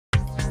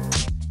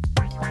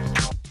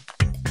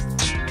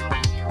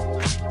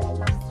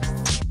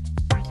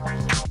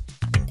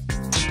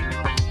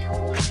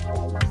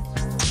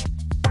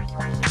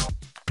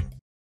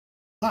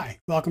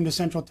Welcome to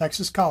Central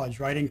Texas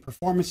College, Writing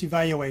Performance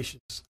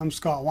Evaluations. I'm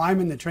Scott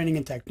Wyman, the Training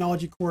and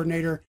Technology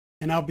Coordinator,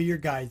 and I'll be your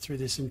guide through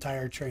this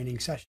entire training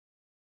session.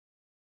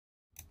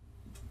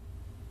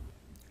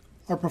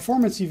 Our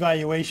performance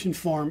evaluation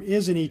form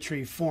is an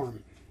eTrieve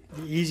form.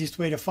 The easiest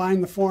way to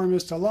find the form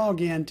is to log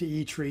in to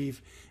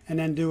eTrieve and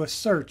then do a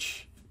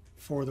search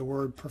for the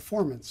word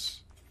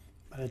performance.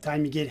 By the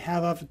time you get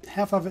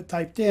half of it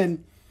typed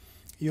in,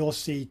 you'll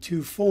see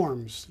two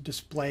forms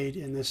displayed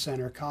in the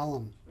center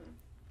column.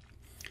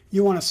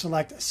 You want to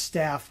select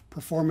Staff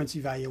Performance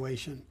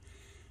Evaluation.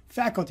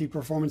 Faculty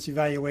performance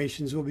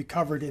evaluations will be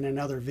covered in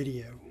another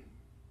video.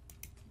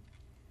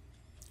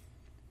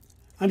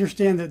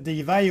 Understand that the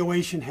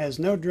evaluation has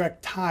no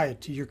direct tie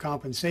to your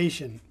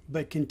compensation,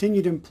 but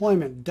continued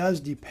employment does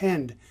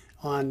depend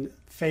on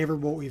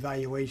favorable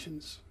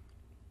evaluations.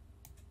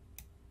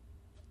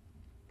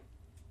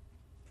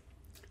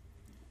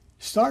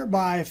 Start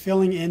by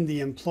filling in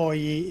the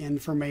employee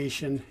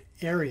information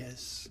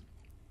areas.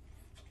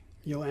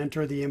 You'll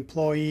enter the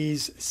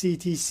employee's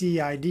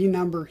CTC ID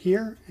number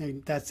here,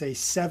 and that's a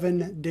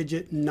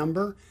 7-digit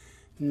number.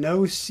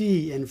 No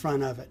C in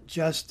front of it,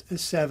 just a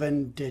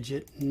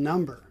 7-digit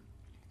number.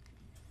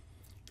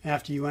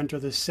 After you enter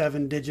the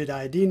 7-digit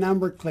ID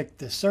number, click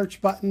the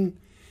search button,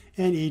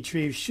 and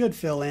eTrieve should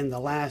fill in the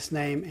last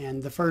name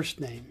and the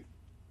first name.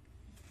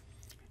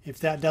 If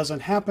that doesn't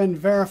happen,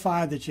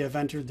 verify that you have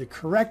entered the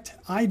correct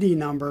ID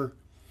number,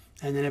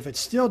 and then if it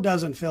still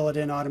doesn't fill it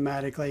in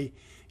automatically,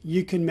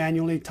 you can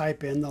manually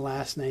type in the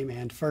last name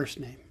and first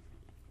name.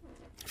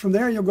 From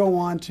there, you'll go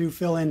on to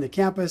fill in the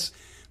campus,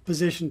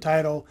 position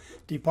title,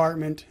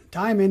 department,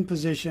 time in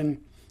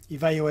position,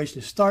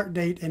 evaluation start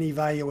date, and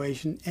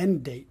evaluation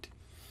end date.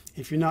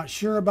 If you're not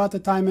sure about the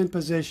time in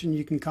position,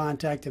 you can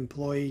contact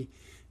Employment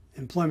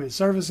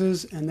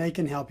Services and they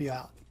can help you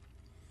out.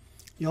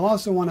 You'll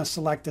also want to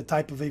select the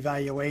type of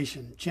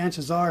evaluation.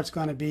 Chances are it's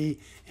going to be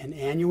an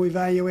annual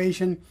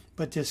evaluation,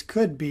 but this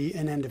could be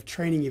an end of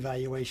training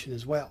evaluation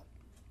as well.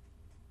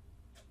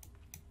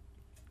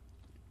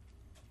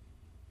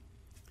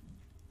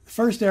 The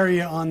first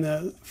area on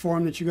the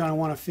form that you're going to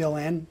want to fill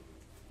in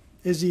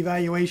is the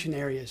evaluation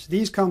areas.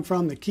 These come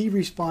from the key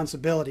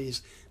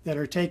responsibilities that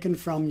are taken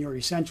from your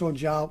essential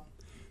job,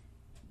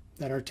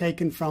 that are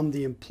taken from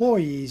the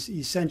employee's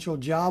essential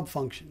job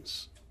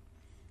functions.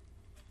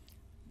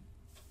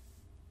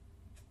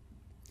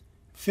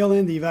 Fill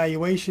in the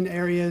evaluation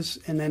areas,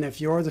 and then if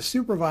you're the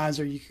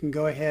supervisor, you can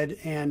go ahead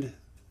and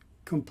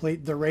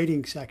complete the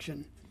rating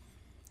section.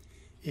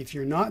 If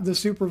you're not the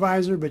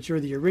supervisor, but you're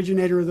the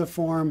originator of the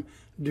form,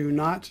 do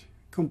not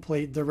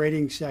complete the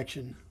rating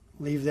section.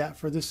 Leave that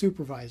for the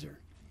supervisor.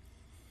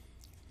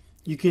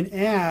 You can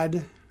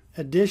add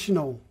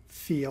additional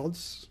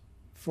fields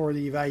for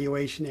the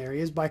evaluation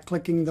areas by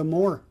clicking the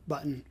More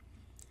button.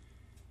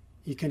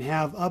 You can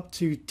have up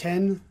to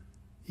 10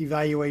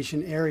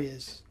 evaluation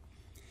areas.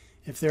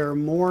 If there are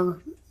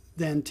more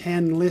than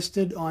 10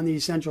 listed on the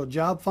essential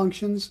job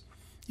functions,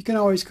 you can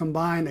always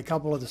combine a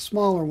couple of the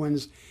smaller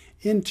ones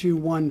into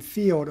one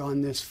field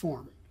on this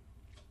form.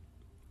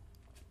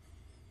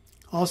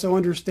 Also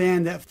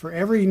understand that for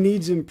every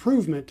needs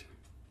improvement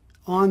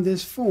on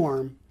this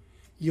form,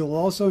 you'll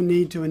also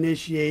need to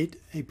initiate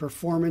a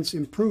performance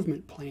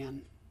improvement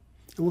plan.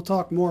 And we'll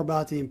talk more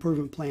about the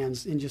improvement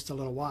plans in just a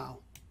little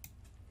while.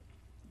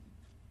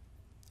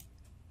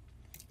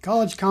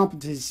 College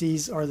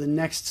competencies are the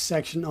next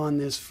section on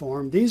this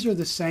form. These are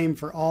the same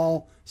for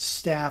all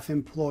staff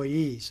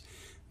employees.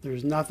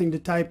 There's nothing to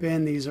type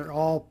in. These are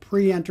all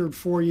pre-entered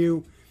for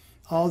you.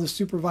 All the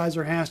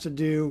supervisor has to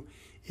do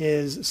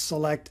is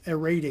select a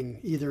rating,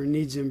 either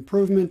needs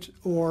improvement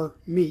or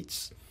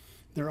meets.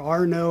 There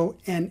are no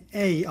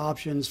NA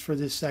options for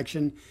this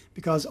section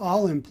because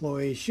all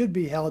employees should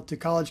be held to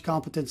college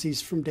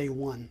competencies from day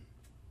one.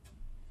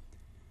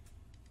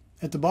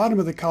 At the bottom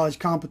of the college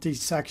competency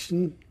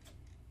section,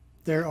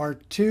 there are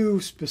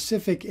two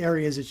specific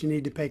areas that you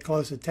need to pay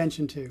close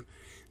attention to.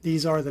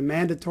 These are the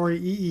mandatory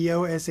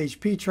EEO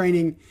SHP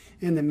training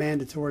and the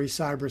mandatory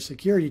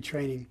cybersecurity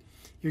training.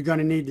 You're going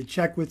to need to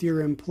check with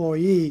your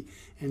employee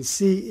and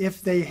see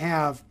if they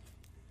have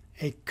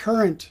a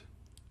current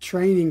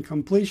training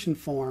completion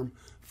form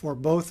for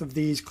both of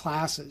these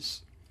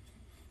classes.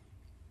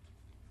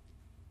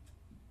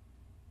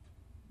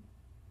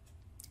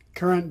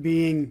 Current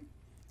being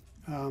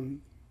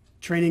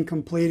training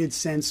completed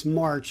since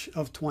March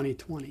of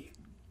 2020.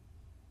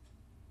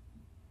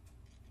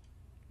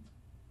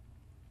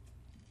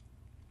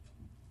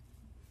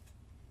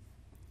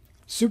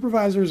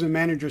 Supervisors and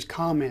managers'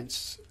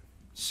 comments.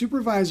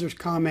 Supervisors'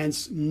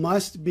 comments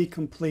must be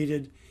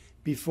completed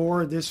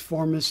before this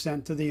form is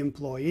sent to the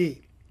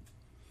employee.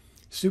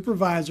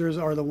 Supervisors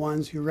are the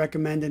ones who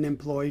recommend an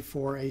employee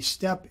for a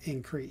step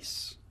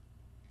increase.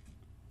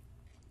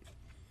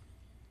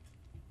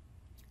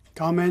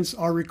 Comments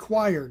are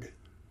required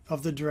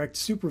of the direct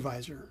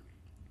supervisor.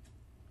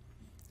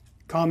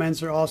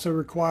 Comments are also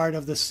required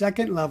of the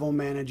second level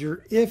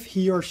manager if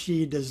he or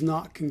she does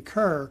not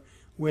concur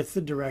with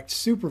the direct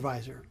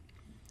supervisor.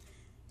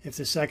 If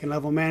the second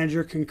level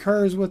manager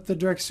concurs with the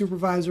direct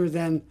supervisor,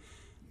 then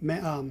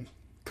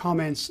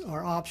comments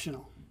are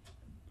optional.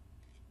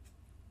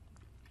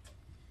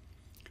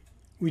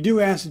 We do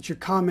ask that your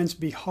comments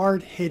be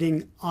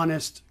hard-hitting,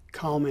 honest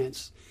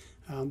comments,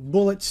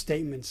 bullet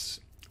statements,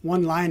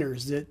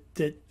 one-liners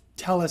that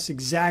tell us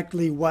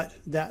exactly what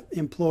that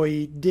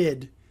employee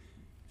did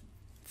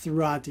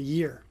throughout the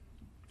year.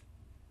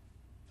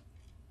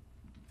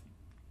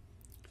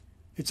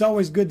 It's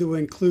always good to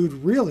include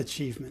real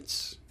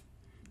achievements,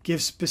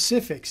 give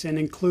specifics, and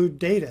include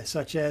data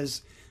such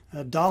as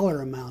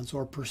dollar amounts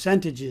or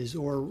percentages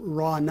or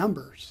raw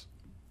numbers.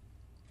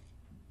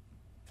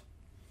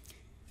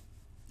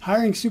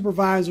 Hiring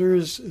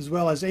supervisors as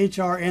well as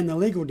HR and the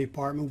legal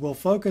department will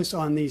focus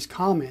on these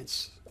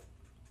comments.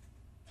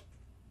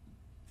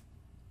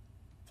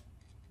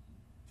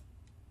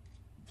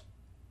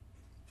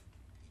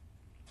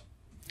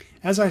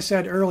 As I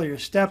said earlier,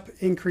 step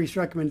increase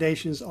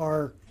recommendations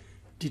are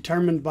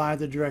determined by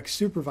the direct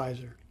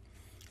supervisor.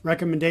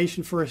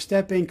 Recommendation for a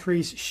step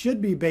increase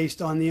should be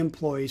based on the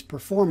employee's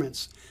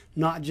performance,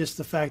 not just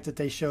the fact that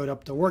they showed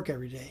up to work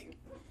every day.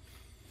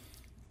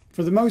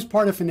 For the most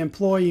part, if an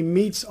employee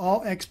meets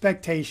all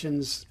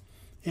expectations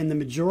in the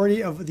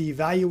majority of the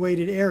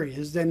evaluated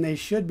areas, then they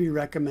should be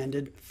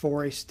recommended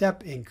for a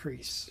step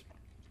increase.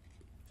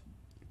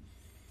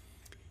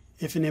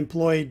 If an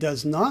employee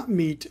does not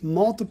meet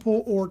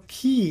multiple or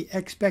key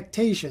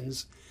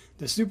expectations,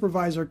 the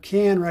supervisor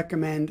can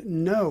recommend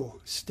no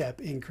step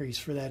increase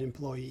for that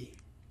employee.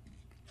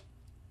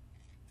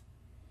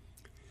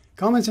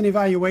 Comments and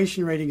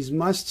evaluation ratings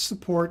must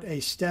support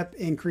a step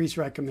increase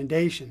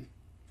recommendation.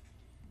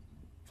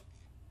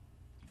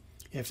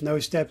 If no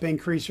step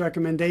increase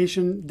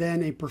recommendation,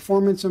 then a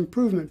performance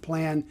improvement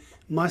plan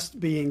must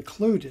be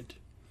included.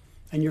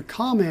 And your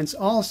comments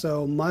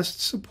also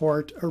must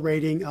support a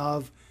rating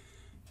of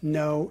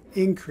no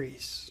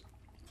increase.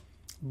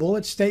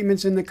 Bullet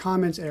statements in the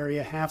comments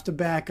area have to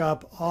back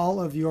up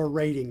all of your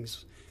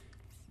ratings.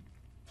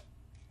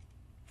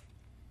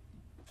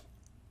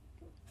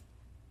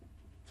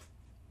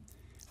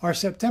 Our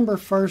September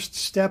 1st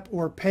step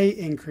or pay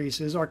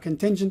increases are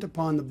contingent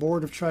upon the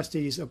Board of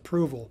Trustees'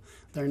 approval.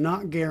 They're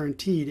not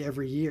guaranteed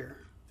every year.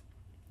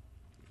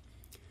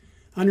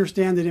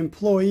 Understand that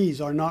employees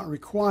are not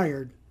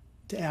required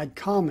to add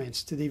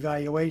comments to the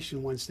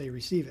evaluation once they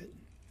receive it.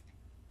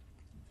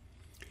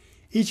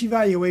 Each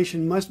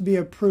evaluation must be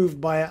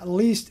approved by at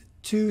least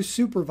 2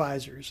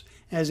 supervisors,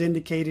 as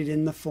indicated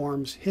in the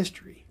form's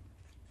history.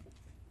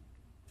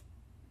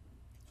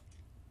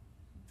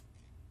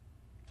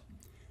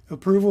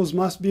 Approvals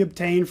must be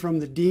obtained from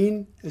the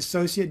Dean,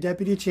 Associate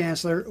Deputy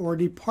Chancellor, or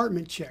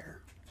Department Chair.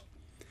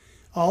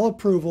 All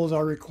approvals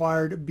are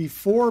required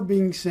before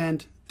being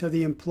sent to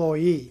the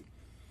employee.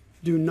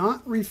 Do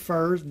not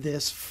refer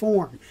this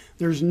form.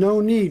 There's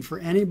no need for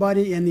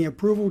anybody in the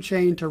approval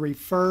chain to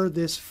refer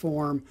this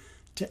form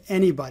to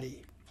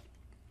anybody.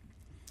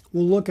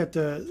 We'll look at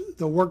the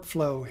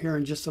workflow here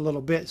in just a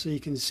little bit so you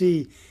can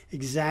see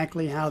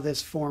exactly how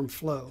this form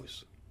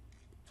flows.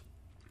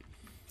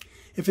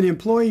 If an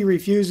employee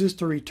refuses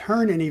to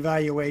return an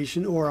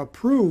evaluation or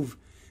approve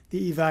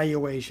the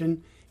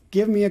evaluation,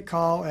 give me a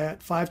call at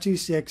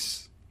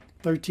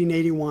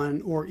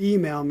 526-1381 or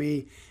email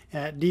me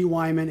at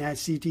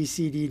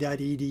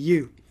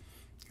dwyman@ctcd.edu.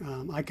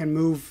 I can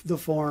move the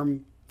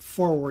form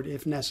forward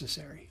if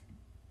necessary.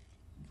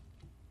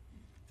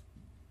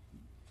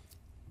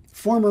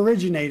 Form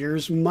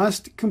originators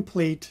must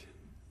complete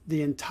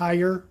the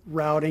entire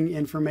routing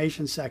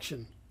information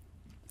section.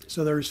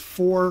 So there's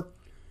four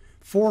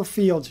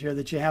fields here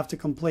that you have to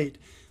complete: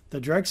 the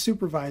direct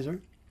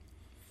supervisor,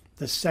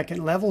 the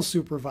second level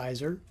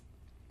supervisor,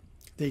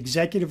 the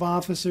executive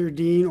officer,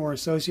 dean, or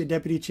associate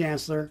deputy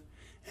chancellor,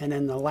 and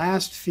then the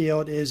last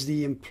field is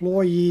the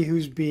employee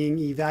who's being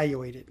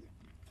evaluated.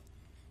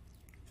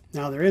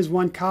 Now there is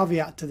one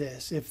caveat to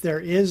this. If there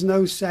is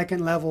no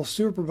second level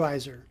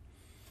supervisor,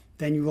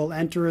 then you will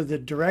enter the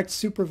direct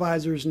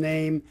supervisor's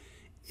name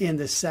in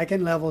the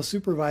second level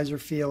supervisor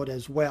field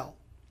as well.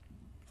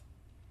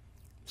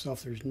 So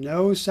if there's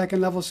no second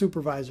level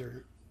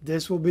supervisor,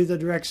 this will be the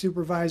direct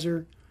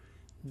supervisor,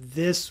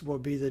 this will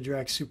be the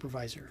direct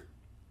supervisor.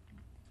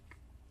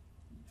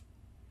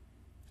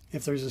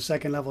 If there's a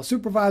second level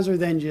supervisor,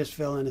 then just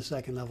fill in a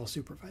second level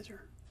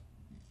supervisor.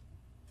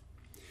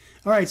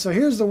 All right, so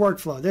here's the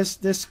workflow.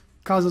 This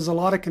causes a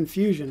lot of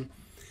confusion,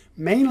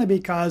 mainly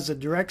because the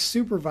direct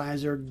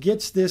supervisor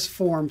gets this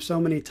form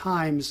so many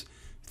times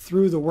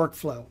through the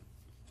workflow.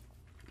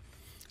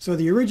 So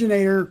the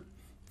originator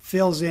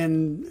fills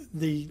in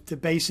the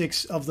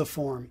basics of the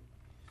form,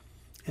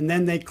 and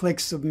then they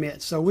click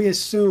submit. So we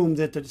assume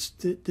that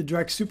the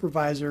direct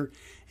supervisor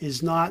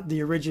is not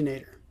the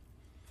originator.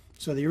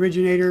 So the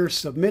originator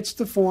submits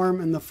the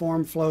form and the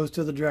form flows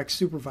to the direct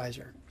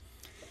supervisor.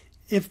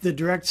 If the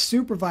direct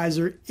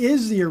supervisor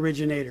is the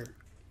originator,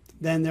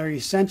 then they're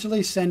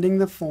essentially sending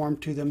the form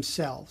to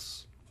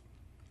themselves.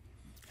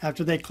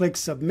 After they click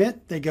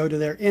submit, they go to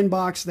their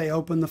inbox, they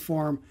open the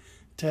form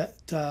to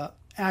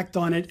act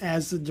on it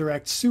as the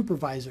direct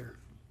supervisor.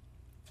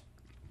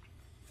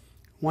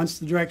 Once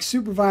the direct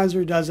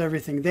supervisor does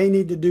everything they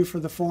need to do for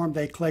the form,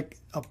 they click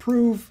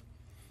approve,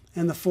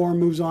 and the form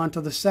moves on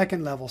to the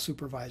second level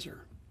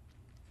supervisor.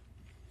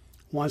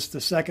 Once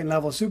the second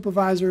level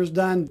supervisor is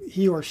done,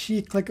 he or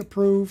she click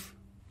approve,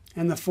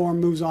 and the form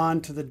moves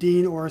on to the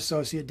dean or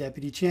associate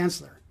deputy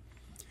chancellor.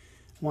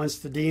 Once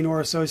the dean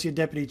or associate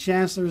deputy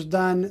chancellor is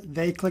done,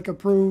 they click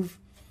approve,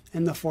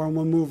 and the form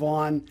will move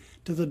on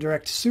to the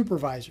direct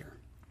supervisor.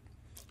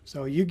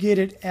 So you get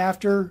it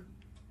after,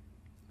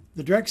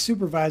 the direct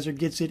supervisor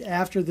gets it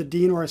after the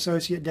dean or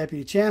associate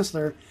deputy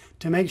chancellor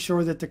to make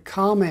sure that the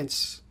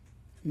comments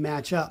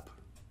match up.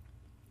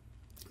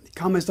 The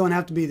comments don't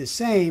have to be the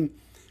same,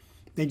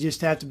 they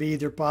just have to be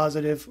either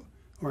positive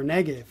or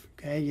negative.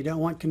 Okay, you don't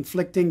want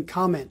conflicting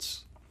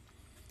comments.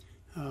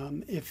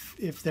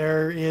 If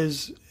there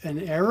is an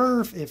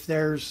error, if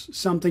there's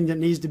something that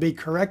needs to be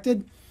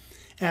corrected,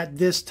 at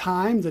this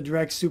time the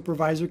direct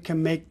supervisor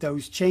can make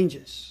those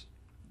changes.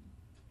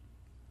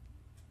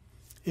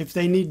 If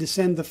they need to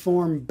send the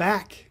form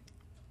back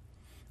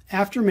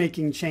after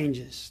making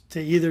changes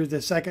to either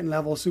the second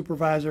level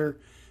supervisor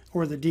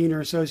or the dean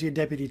or associate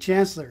deputy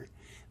chancellor,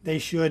 they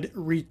should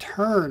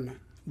return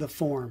the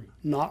form,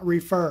 not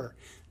refer.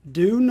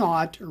 Do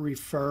not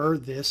refer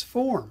this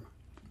form.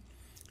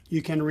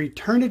 You can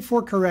return it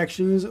for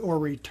corrections or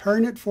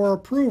return it for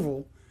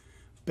approval,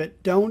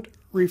 but don't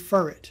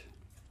refer it.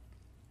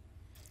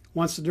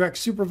 Once the direct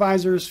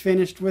supervisor is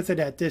finished with it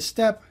at this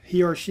step,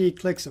 he or she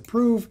clicks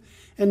approve,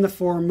 and the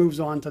form moves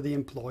on to the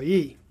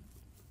employee.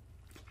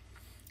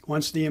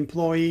 Once the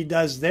employee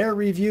does their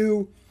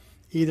review,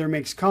 either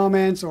makes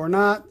comments or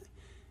not,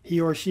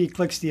 he or she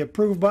clicks the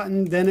approve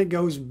button, then it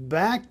goes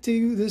back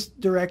to this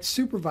direct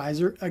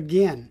supervisor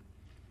again.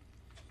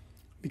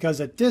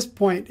 Because at this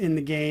point in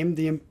the game,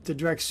 the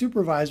direct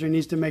supervisor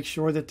needs to make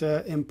sure that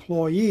the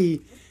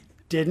employee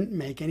didn't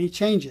make any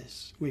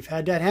changes. We've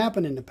had that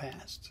happen in the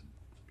past.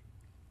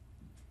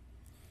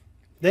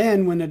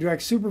 Then when the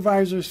direct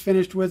supervisor is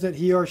finished with it,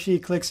 he or she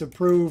clicks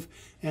approve,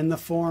 and the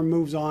form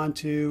moves on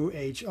to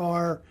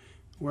HR,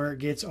 where it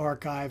gets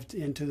archived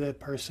into the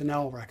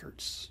personnel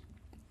records.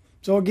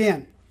 So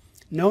again,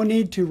 no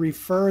need to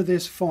refer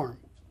this form.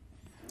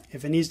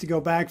 If it needs to go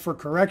back for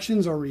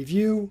corrections or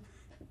review,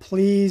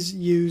 please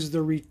use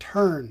the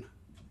return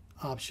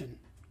option,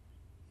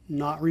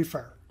 not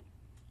refer.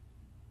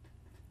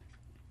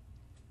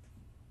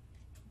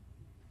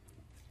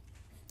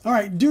 All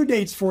right, due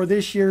dates for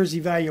this year's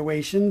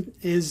evaluation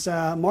is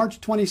March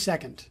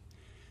 22nd.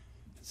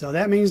 So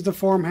that means the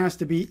form has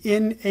to be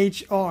in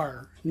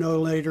HR no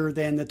later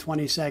than the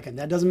 22nd.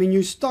 That doesn't mean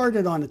you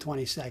started on the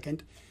 22nd.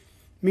 It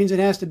means it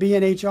has to be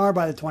in HR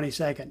by the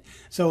 22nd.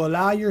 So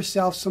allow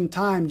yourself some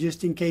time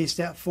just in case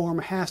that form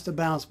has to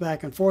bounce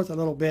back and forth a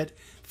little bit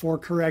for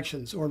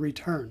corrections or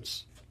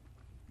returns.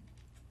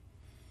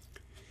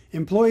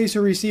 Employees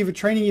who receive a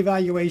training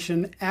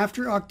evaluation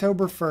after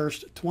October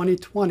 1st,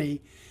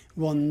 2020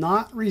 will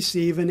not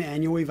receive an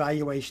annual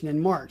evaluation in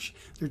March.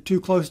 They're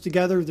too close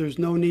together. There's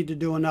no need to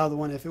do another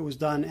one if it was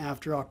done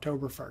after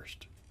October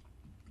 1st.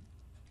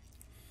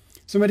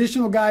 Some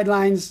additional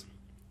guidelines.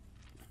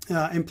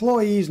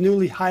 Employees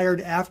newly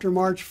hired after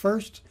March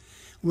 1st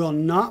will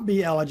not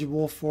be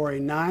eligible for a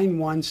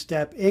 9-1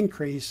 step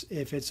increase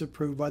if it's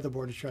approved by the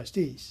Board of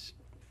Trustees.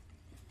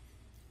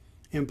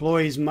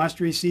 Employees must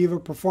receive a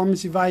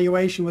performance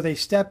evaluation with a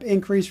step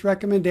increase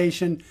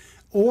recommendation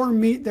or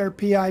meet their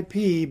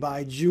PIP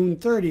by June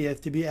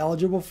 30th to be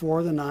eligible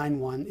for the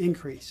 9-1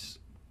 increase.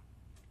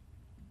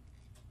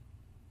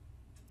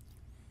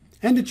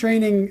 End of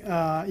training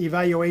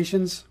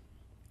evaluations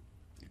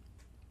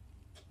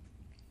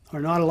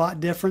are not a lot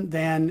different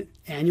than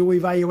annual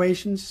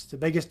evaluations. The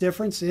biggest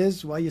difference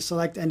is, well, you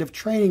select end of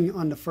training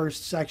on the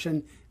first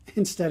section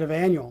instead of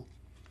annual.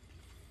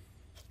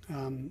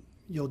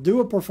 You'll do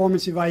a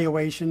performance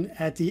evaluation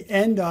at the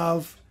end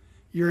of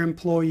your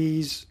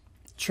employee's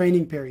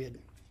training period.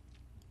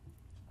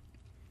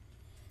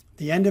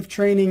 The end of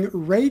training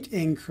rate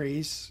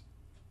increase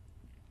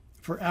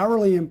for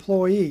hourly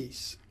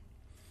employees.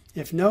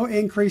 If no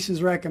increase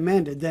is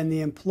recommended, then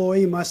the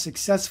employee must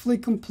successfully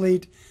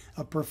complete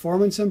a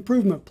performance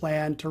improvement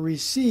plan to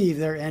receive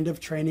their end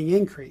of training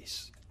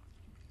increase.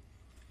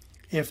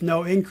 If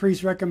no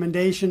increase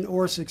recommendation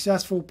or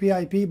successful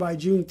PIP by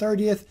June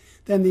 30th,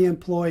 then the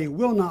employee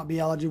will not be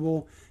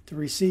eligible to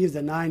receive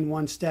the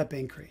 9-1 step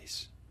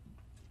increase.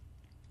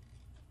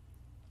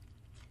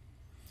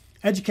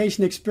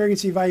 Education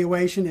experience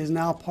evaluation is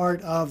now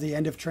part of the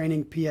end of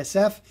training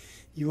PSF.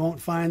 You won't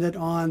find it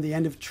on the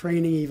end of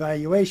training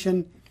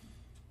evaluation,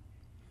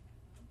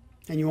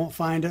 and you won't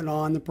find it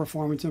on the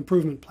performance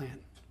improvement plan.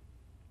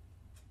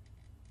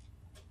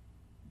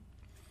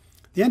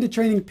 The end of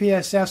training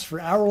PSFs for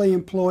hourly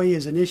employee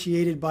is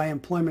initiated by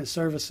Employment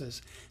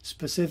Services,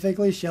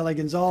 specifically Shelly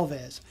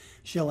Gonzalez.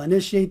 She'll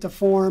initiate the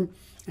form,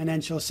 and then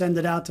she'll send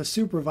it out to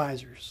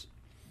supervisors.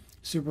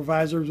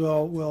 Supervisors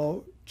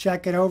will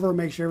check it over,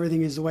 make sure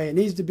everything is the way it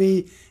needs to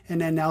be,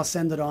 and then they'll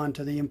send it on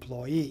to the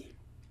employee.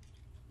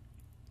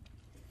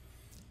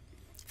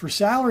 For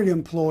salaried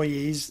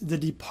employees, the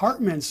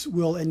departments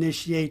will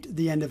initiate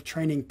the end of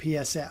training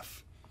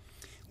PSF.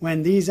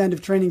 When these end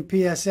of training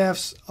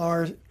PSFs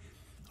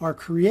are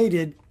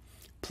created,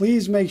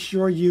 please make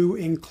sure you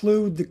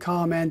include the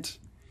comment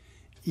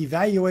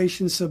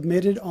evaluation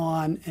submitted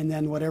on, and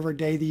then whatever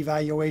day the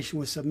evaluation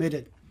was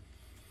submitted.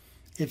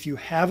 If you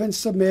haven't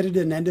submitted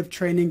an end of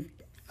training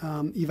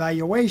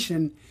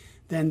evaluation,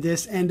 then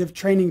this end of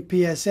training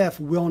PSF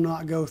will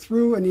not go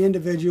through and the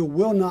individual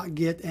will not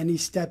get any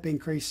step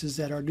increases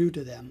that are due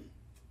to them.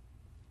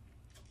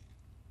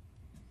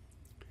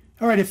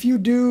 All right, a few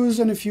do's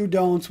and a few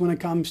don'ts when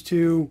it comes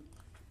to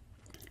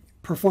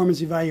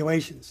performance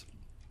evaluations.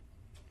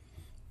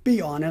 Be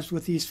honest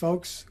with these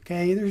folks,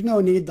 okay? There's no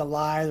need to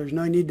lie. There's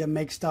no need to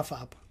make stuff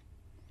up.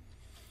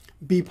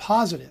 Be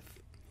positive.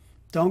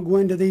 Don't go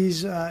into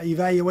these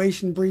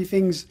evaluation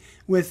briefings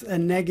with a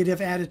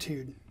negative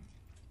attitude.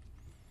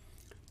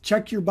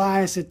 Check your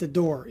bias at the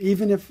door.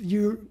 Even if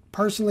you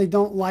personally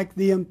don't like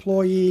the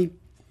employee,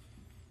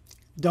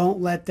 don't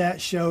let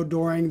that show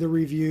during the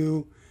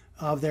review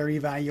of their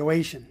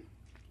evaluation.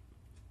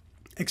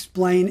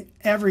 Explain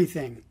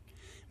everything.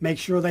 Make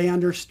sure they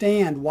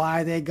understand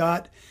why they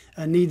got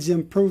a needs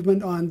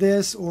improvement on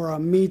this or a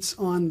meets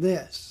on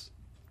this.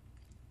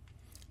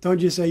 Don't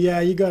just say, yeah,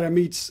 you got a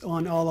meets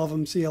on all of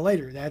them, see you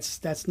later.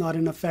 That's not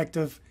an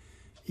effective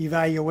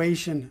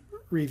evaluation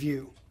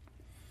review.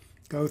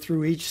 Go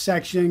through each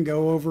section,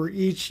 go over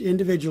each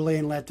individually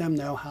and let them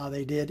know how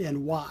they did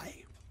and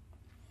why.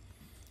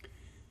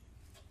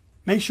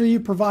 Make sure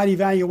you provide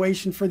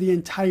evaluation for the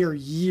entire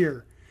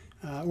year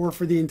or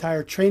for the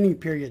entire training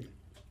period.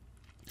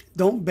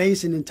 Don't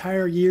base an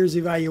entire year's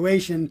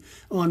evaluation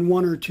on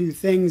one or two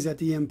things that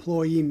the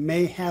employee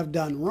may have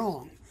done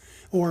wrong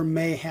or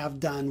may have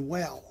done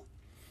well.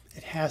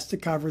 It has to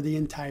cover the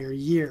entire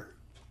year.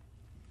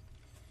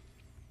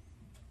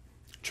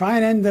 Try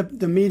and end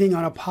the meeting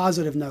on a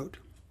positive note.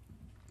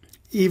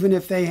 Even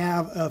if they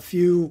have a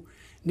few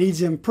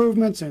needs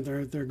improvements and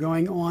they're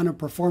going on a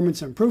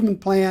performance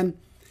improvement plan,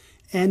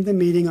 end the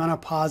meeting on a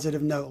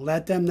positive note.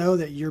 Let them know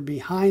that you're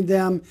behind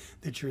them,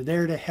 that you're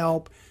there to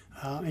help,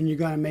 and you're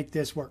going to make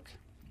this work.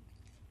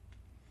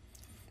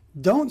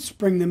 Don't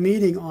spring the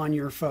meeting on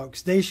your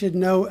folks. They should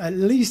know at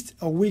least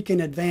a week in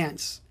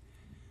advance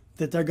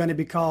that they're going to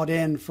be called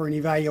in for an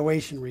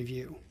evaluation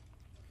review.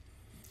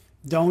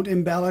 Don't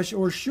embellish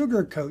or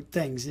sugarcoat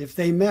things. If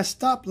they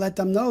messed up, let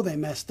them know they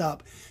messed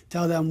up.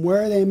 Tell them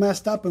where they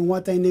messed up and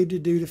what they need to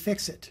do to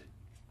fix it.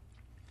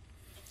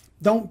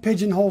 Don't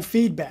pigeonhole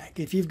feedback.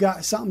 If you've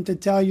got something to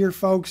tell your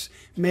folks,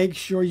 make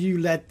sure you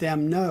let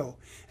them know,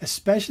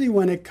 especially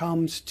when it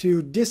comes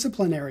to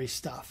disciplinary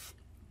stuff.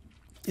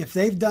 If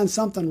they've done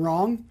something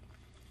wrong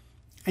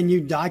and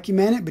you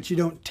document it, but you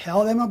don't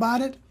tell them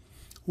about it,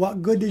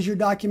 what good does your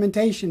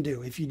documentation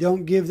do? If you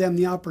don't give them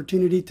the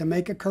opportunity to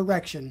make a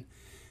correction,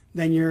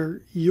 then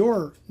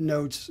your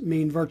notes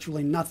mean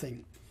virtually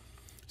nothing.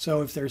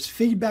 So if there's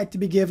feedback to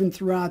be given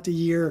throughout the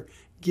year,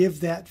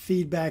 give that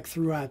feedback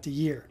throughout the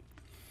year.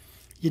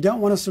 You don't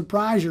want to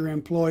surprise your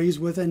employees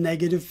with a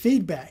negative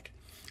feedback.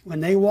 When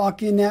they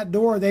walk in that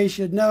door, they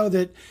should know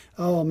that,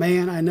 oh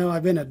man, I know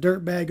I've been a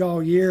dirtbag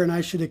all year and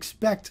I should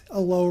expect a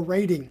low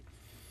rating.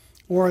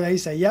 Or they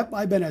say, yep,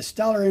 I've been a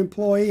stellar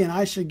employee and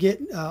I should get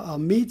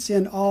meets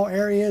in all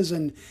areas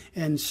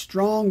and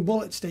strong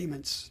bullet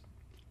statements.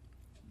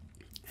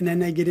 And then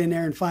they get in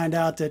there and find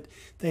out that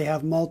they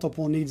have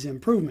multiple needs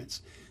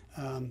improvements.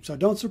 So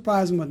don't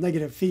surprise them with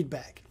negative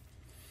feedback.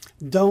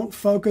 Don't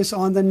focus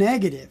on the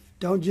negative.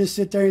 Don't just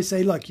sit there and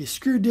say, look, you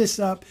screwed this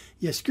up,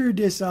 and you screwed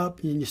this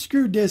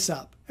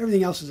up.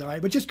 Everything else is all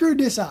right, but you screwed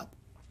this up.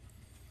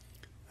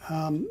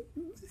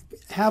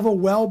 Have a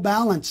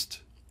well-balanced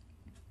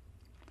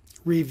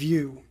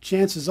review.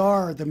 Chances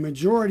are the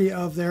majority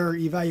of their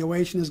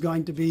evaluation is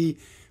going to be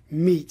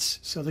meets.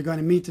 So they're going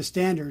to meet the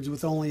standards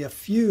with only a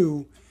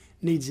few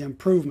needs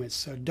improvements.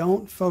 So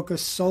don't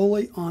focus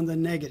solely on the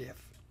negative.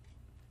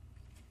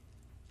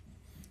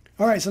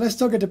 All right, so let's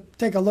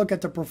take a look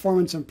at the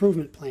performance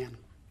improvement plan.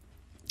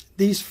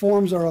 These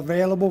forms are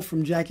available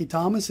from Jackie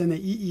Thomas in the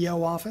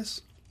EEO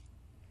office.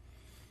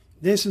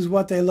 This is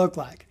what they look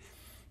like.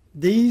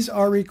 These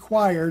are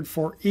required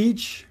for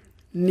each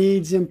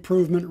needs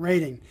improvement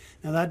rating.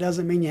 Now that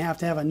doesn't mean you have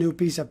to have a new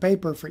piece of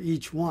paper for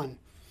each one.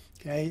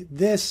 Okay,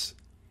 this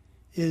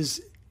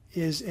is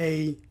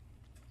a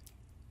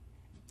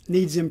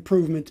needs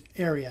improvement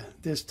area,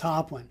 this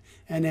top one.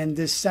 And then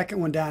this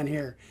second one down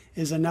here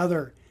is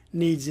another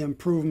needs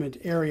improvement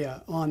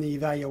area on the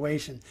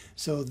evaluation.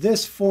 So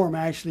this form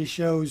actually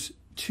shows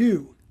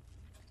two.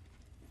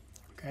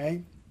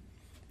 Okay,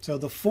 so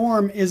the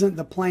form isn't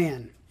the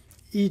plan.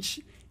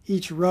 Each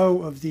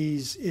row of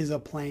these is a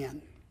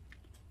plan.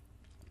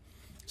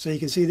 So you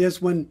can see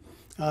this one,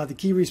 the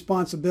key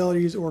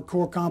responsibilities or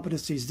core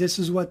competencies. This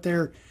is what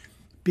they're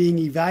being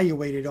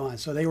evaluated on.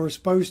 So they were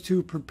supposed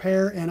to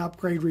prepare and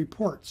upgrade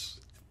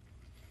reports.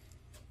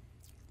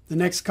 The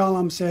next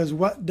column says,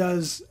 what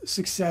does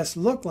success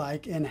look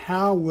like and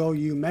how will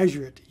you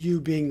measure it?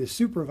 You being the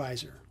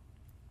supervisor.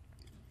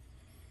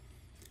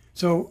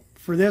 So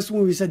For this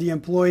one, we said the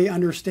employee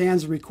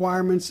understands the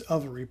requirements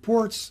of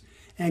reports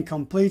and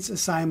completes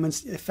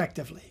assignments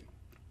effectively.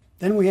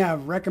 Then we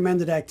have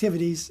recommended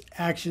activities,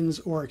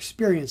 actions, or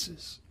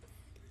experiences.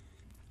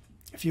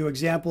 A few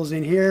examples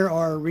in here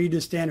are read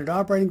the standard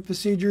operating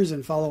procedures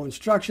and follow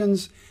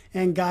instructions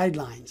and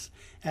guidelines.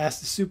 Ask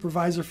the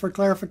supervisor for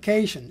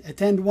clarification.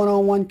 Attend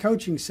one-on-one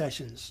coaching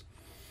sessions.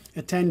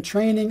 Attend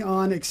training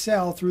on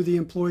Excel through the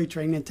Employee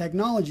Training and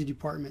Technology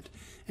Department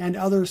and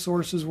other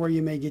sources where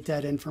you may get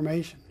that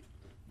information.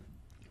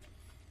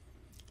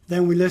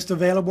 Then we list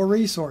available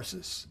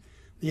resources,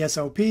 the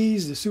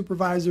SOPs, the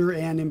supervisor,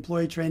 and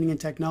Employee Training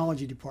and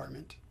Technology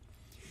Department.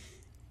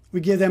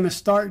 We give them a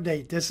start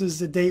date. This is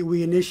the date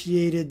we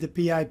initiated the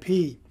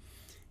PIP.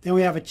 Then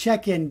we have a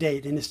check-in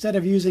date, and instead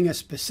of using a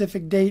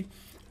specific date,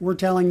 we're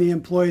telling the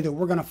employee that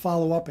we're going to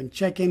follow up and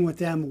check in with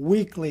them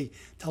weekly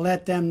to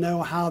let them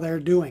know how they're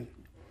doing.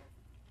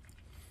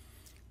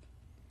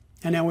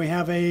 And then we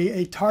have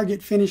a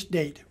target finish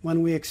date,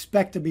 when we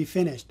expect to be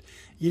finished.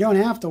 You don't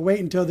have to wait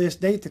until this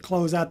date to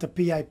close out the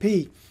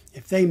PIP.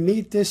 If they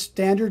meet this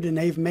standard and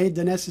they've made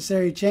the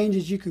necessary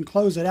changes, you can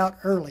close it out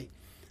early.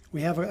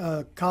 We have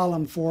a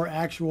column for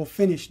actual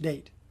finish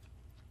date.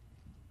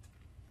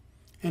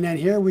 And then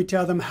here we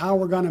tell them how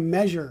we're going to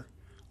measure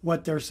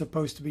what they're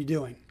supposed to be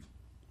doing.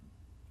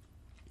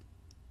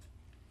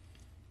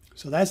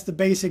 So that's the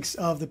basics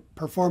of the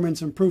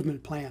performance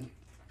improvement plan.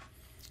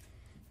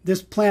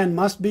 This plan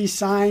must be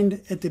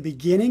signed at the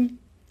beginning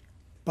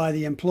by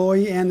the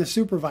employee and the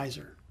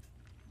supervisor.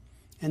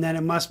 And then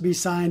it must be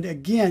signed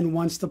again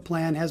once the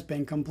plan has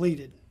been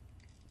completed.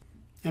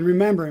 And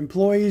remember,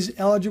 employees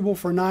eligible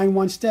for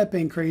 9-1 step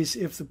increase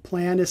if the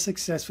plan is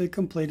successfully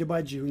completed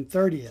by June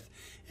 30th.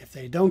 If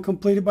they don't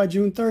complete it by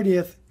June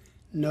 30th,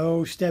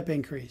 no step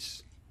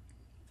increase.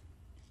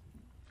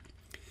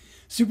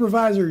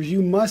 Supervisors,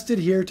 you must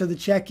adhere to the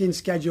check-in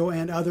schedule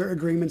and other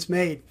agreements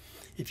made.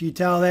 If you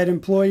tell that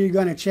employee you're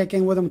going to check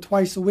in with them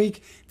twice a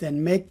week,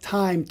 then make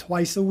time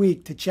twice a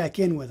week to check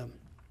in with them.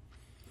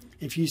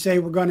 If you say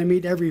we're going to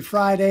meet every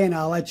Friday and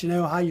I'll let you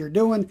know how you're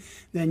doing,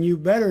 then you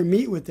better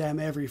meet with them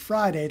every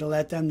Friday to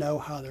let them know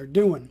how they're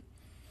doing.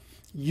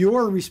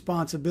 Your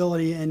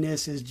responsibility in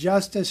this is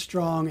just as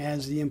strong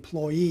as the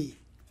employee.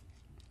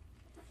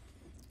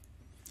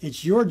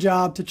 It's your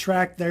job to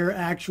track their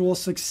actual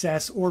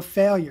success or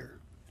failure.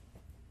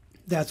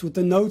 That's what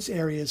the notes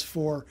area is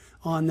for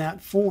on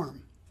that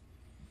form.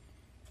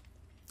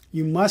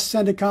 You must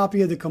send a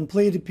copy of the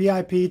completed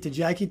PIP to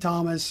Jackie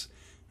Thomas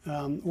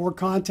or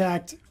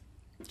contact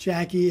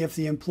Jackie if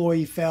the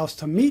employee fails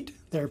to meet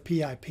their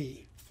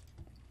PIP.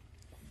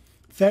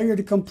 Failure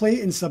to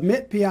complete and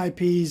submit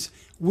PIPs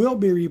will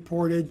be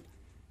reported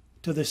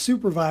to the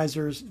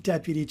supervisor's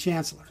deputy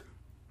chancellor.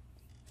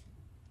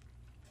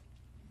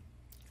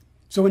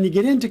 So when you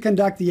get in to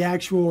conduct the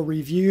actual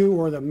review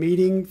or the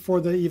meeting for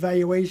the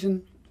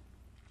evaluation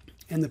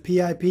and the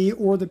PIP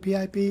or the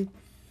PIP,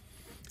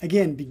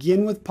 again,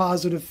 begin with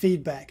positive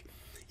feedback.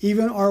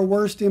 Even our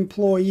worst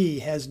employee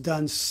has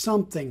done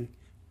something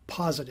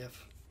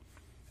positive.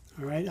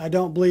 All right, I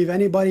don't believe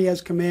anybody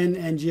has come in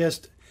and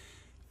just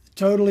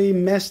totally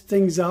messed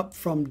things up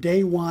from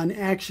day one,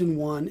 action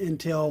one,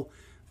 until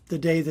the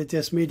day that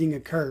this meeting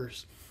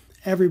occurs.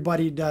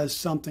 Everybody does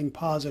something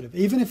positive,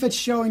 even if it's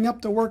showing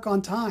up to work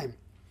on time.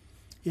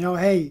 You know,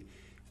 hey,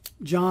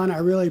 John, I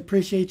really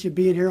appreciate you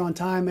being here on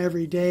time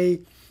every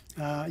day.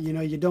 You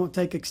know, you don't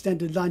take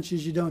extended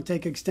lunches, you don't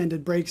take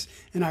extended breaks,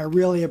 and I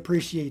really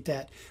appreciate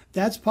that.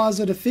 That's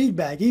positive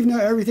feedback. Even though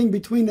everything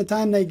between the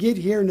time they get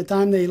here and the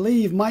time they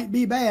leave might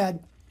be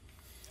bad,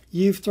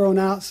 you've thrown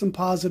out some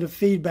positive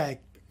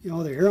feedback. You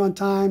know, they're here on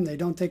time, they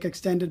don't take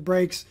extended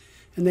breaks,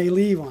 and they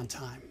leave on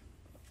time.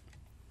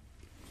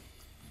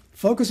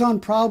 Focus on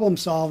problem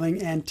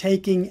solving and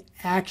taking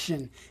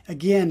action.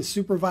 Again,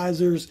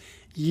 supervisors,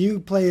 you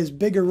play as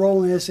big a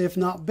role in this, if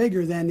not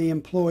bigger, than the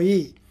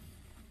employee.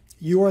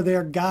 You are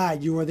their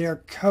guide. You are their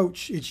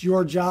coach. It's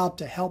your job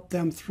to help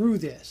them through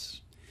this.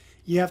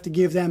 You have to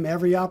give them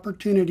every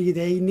opportunity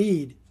they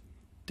need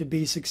to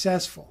be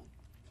successful.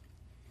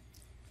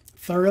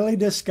 Thoroughly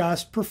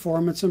discuss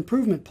performance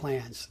improvement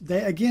plans.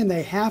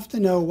 They have to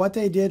know what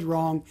they did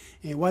wrong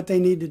and what they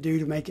need to do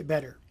to make it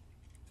better.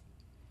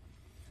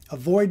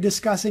 Avoid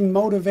discussing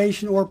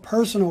motivation or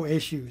personal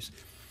issues.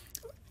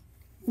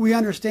 We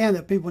understand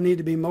that people need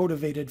to be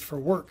motivated for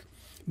work,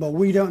 but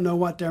we don't know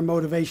what their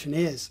motivation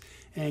is.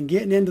 And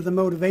getting into the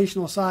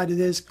motivational side of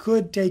this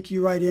could take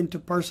you right into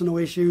personal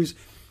issues,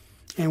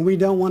 and we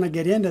don't want to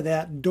get into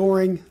that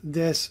during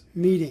this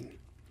meeting.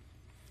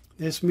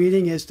 This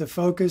meeting is to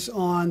focus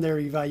on their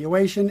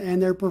evaluation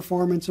and their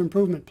performance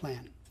improvement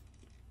plan.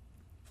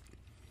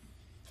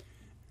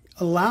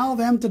 Allow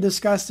them to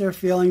discuss their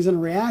feelings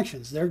and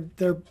reactions.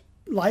 They're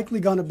likely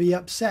going to be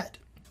upset.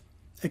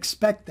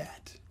 Expect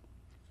that.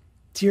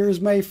 Tears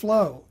may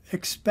flow.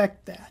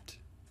 Expect that.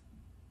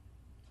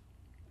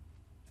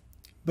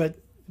 But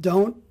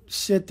don't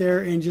sit there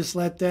and just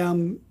let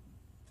them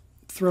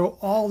throw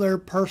all their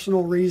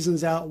personal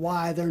reasons out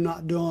why they're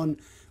not doing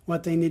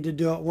what they need to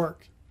do at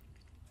work.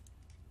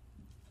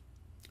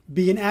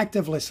 Be an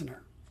active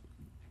listener.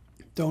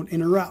 Don't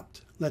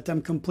interrupt. Let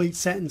them complete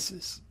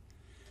sentences.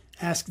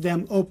 Ask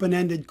them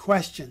open-ended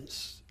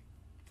questions.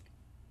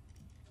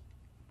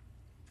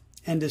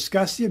 And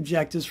discuss the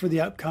objectives for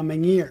the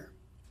upcoming year.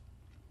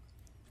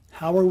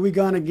 How are we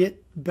going to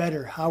get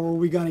better? How are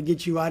we going to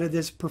get you out of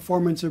this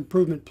performance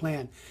improvement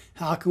plan?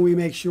 How can we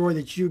make sure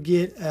that you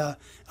get a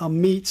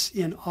meets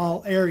in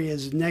all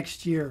areas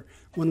next year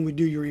when we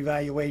do your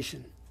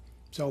evaluation?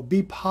 So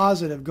be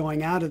positive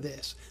going out of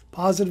this.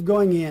 Positive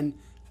going in,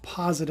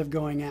 positive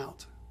going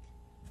out.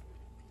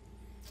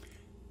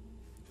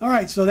 All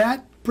right, so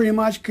that pretty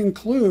much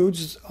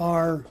concludes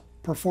our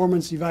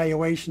performance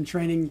evaluation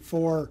training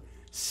for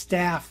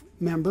staff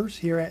members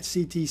here at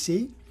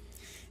CTC.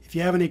 If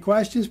you have any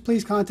questions,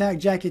 please contact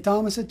Jackie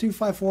Thomas at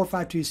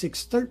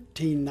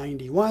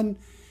 254-526-1391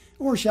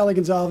 or Shelly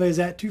Gonzalez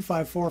at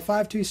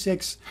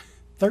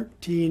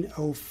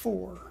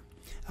 254-526-1304.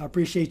 I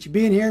appreciate you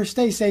being here.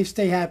 Stay safe,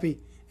 stay happy,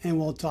 and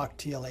we'll talk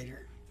to you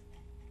later.